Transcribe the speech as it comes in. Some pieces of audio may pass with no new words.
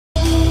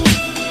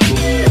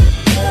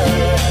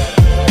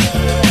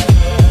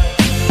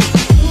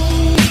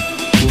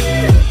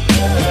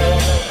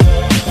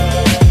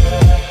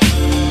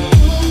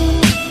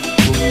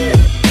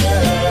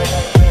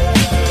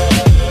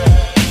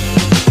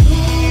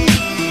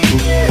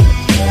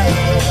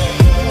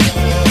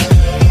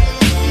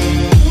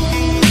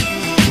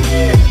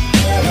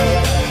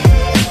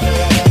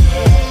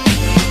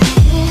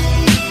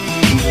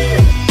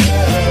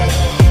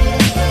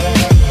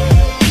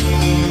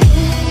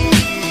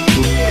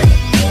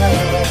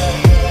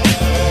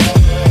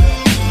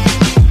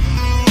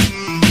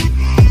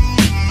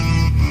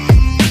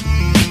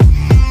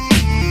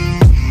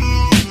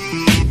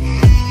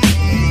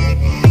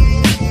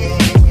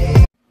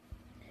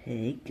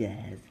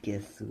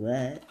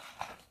what?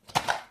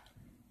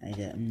 I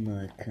got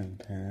more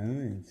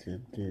components for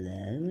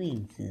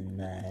blowing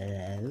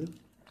tomorrow.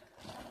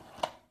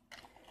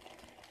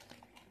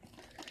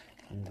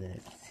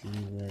 Let's see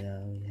what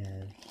all we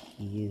have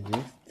here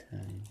this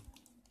time.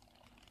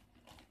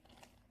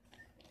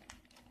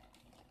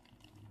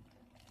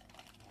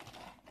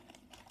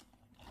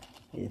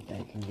 If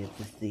I can get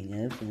this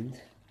thing opened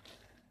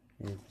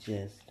with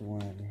just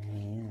one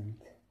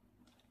hand.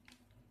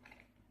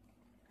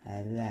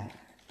 Alright.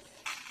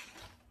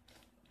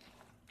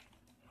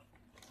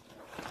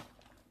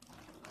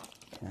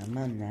 Come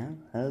on now,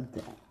 hold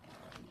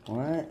on.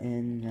 What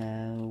in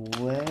the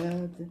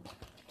world?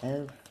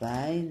 Oh,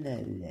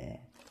 finally.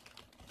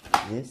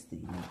 This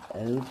thing is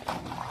open.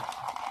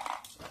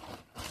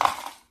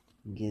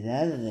 Get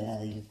out of there,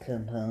 all your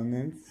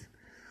components.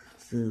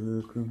 So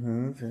the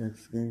components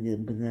are gonna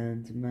get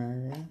blown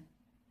tomorrow.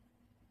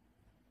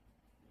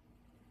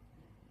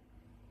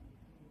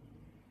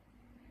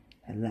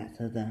 Alright,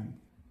 hold on.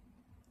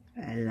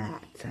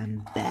 Alright,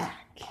 I'm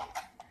back.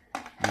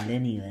 And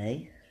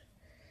anyway,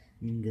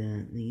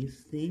 got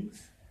these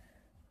things.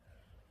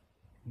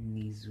 And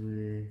these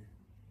were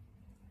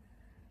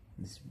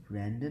just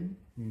random.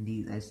 And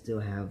these, I still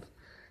have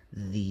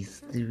these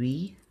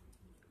three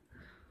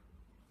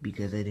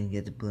because I didn't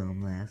get to blow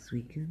them last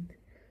weekend.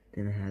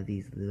 Then I have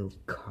these little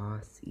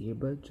COS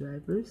earbud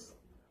drivers.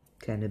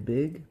 Kind of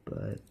big,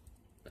 but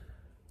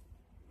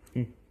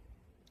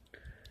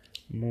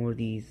more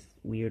these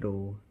weird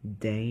old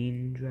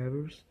Dane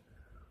drivers.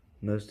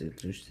 Most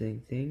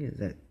interesting thing is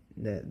that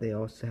they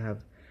also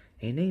have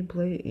a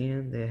nameplate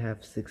and they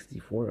have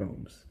 64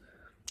 ohms.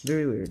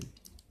 Very weird.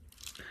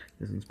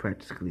 This one's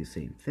practically the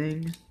same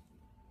thing.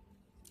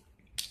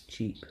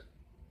 Cheap.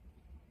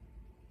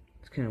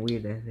 It's kind of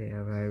weird that they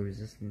have high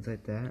resistance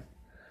like that.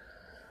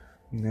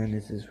 And then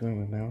this is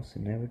from a mouse I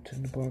never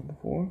took apart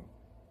before.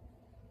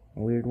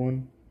 A weird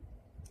one.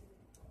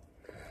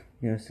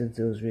 You know, since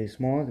it was really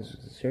small, this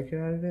was the circuit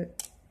out of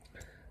it.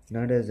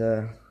 Not as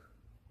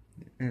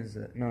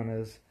not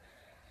as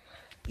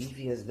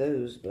easy as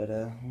those, but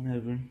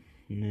whatever.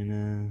 And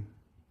then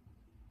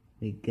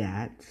we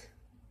got,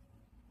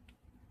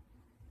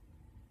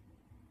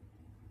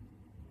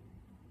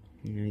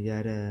 and we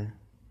got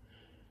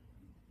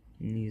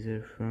these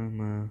are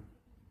from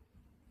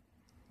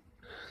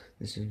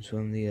this is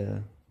from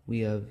the we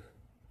have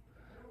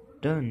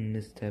done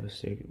this type of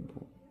circuit.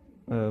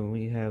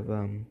 We have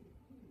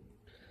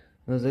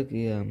it was like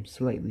a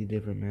slightly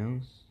different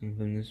mouse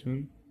than this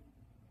one.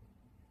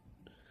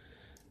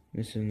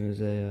 This one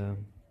is a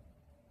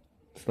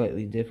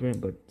slightly different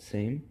but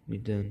same.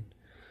 We've done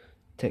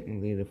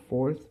technically the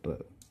fourth,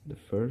 but the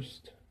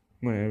first,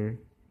 whatever.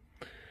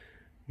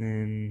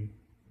 Then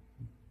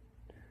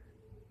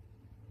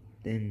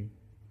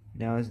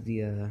now is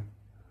the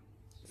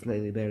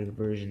slightly better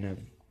version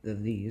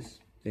of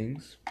these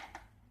things.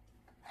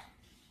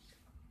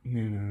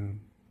 And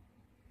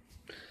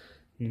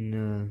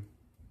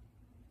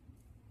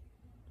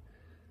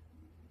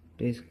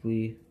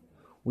basically,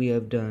 we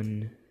have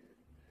done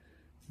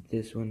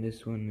this one,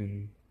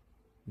 and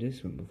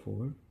this one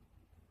before.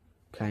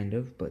 Kind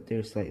of, but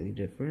they're slightly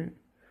different.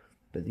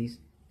 But these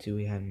two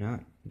we have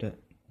not done.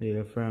 They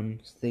are from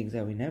things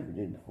that we never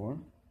did before.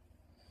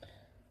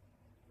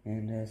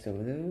 And so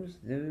those.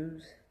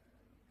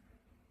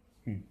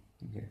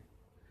 Okay.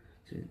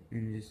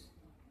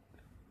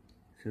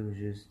 So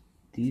just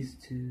these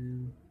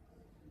two,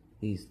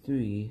 these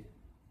three,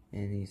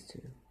 and these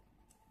two.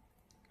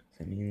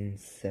 So I mean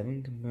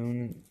 7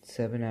 components,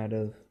 7 out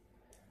of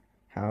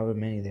however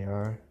many there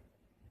are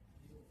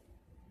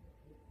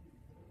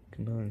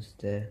components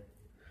to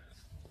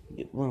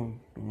get blown.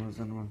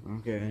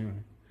 Okay,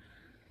 anyway.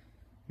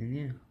 And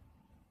yeah.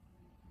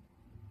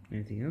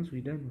 Anything else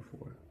we've done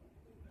before.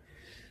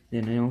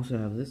 Then I also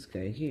have this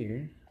guy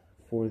here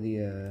for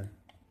the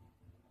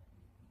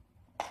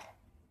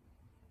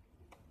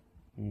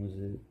what was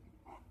it?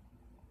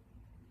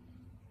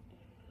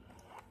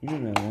 You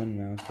know that one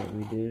mouse that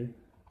we did?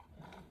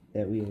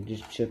 That we had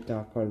just chipped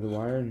off part of the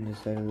wire and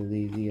decided to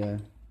leave the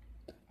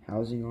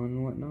housing on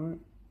and whatnot?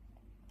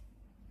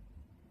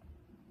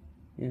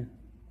 Yeah.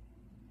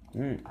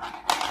 Alright.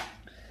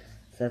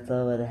 So that's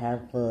all I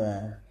have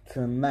for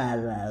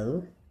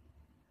tomorrow.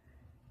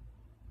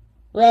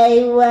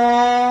 Wait,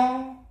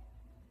 what?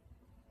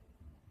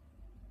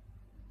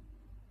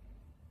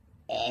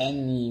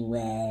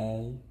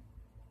 Anyway.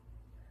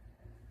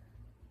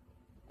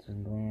 So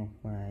I'm going off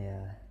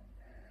my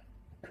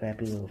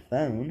crappy little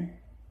phone.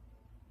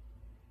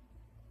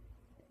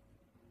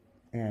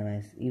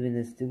 And even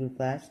the stupid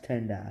flash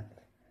turned off.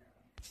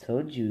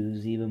 Told you it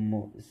was even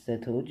more. I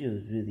told you it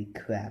was really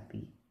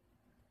crappy.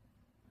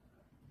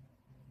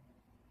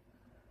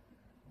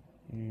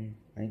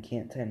 I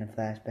can't turn the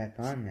flash back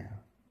on now.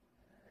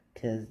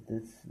 Because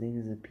this thing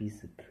is a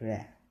piece of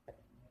crap.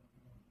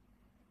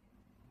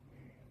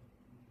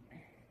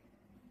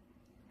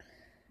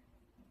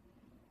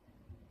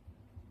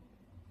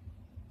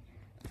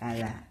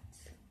 Alright.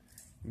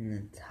 I'm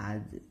gonna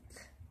charge it.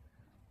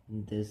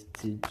 Those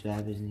two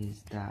drivers need to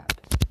stop.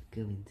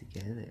 going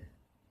together.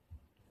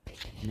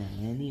 Now,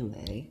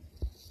 anyway,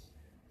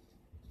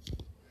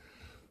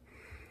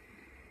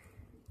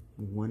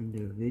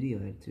 Wonder Video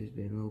Editor's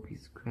been a little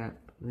piece of crap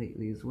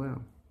lately as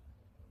well,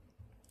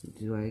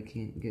 which is why I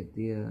can't get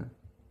the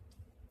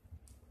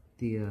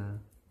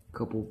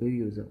couple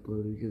videos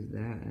uploaded because of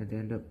that. I'd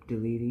end up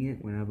deleting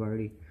it when I've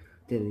already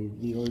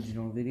deleted the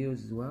original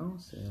videos as well,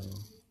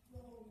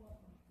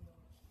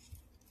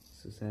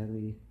 so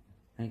sadly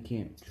I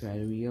can't try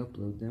to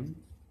re-upload them.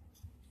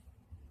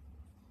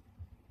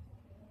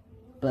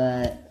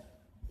 But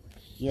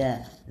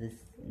yeah,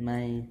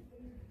 my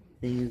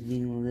thing is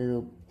being a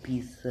little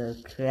piece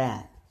of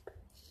crap.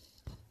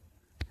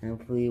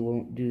 Hopefully it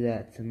won't do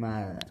that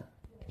tomorrow.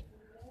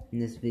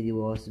 And this video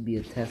will also be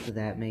a test of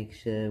that, make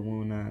sure it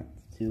will not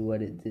do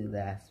what it did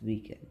last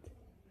weekend.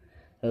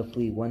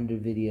 Hopefully Wonder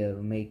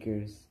Video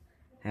makers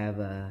have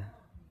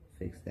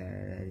fixed that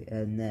already.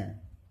 No.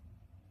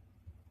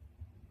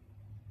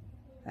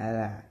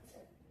 Alright.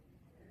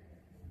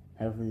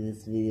 Hopefully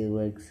this video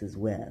works as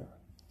well.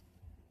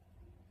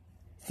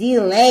 See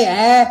you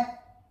later!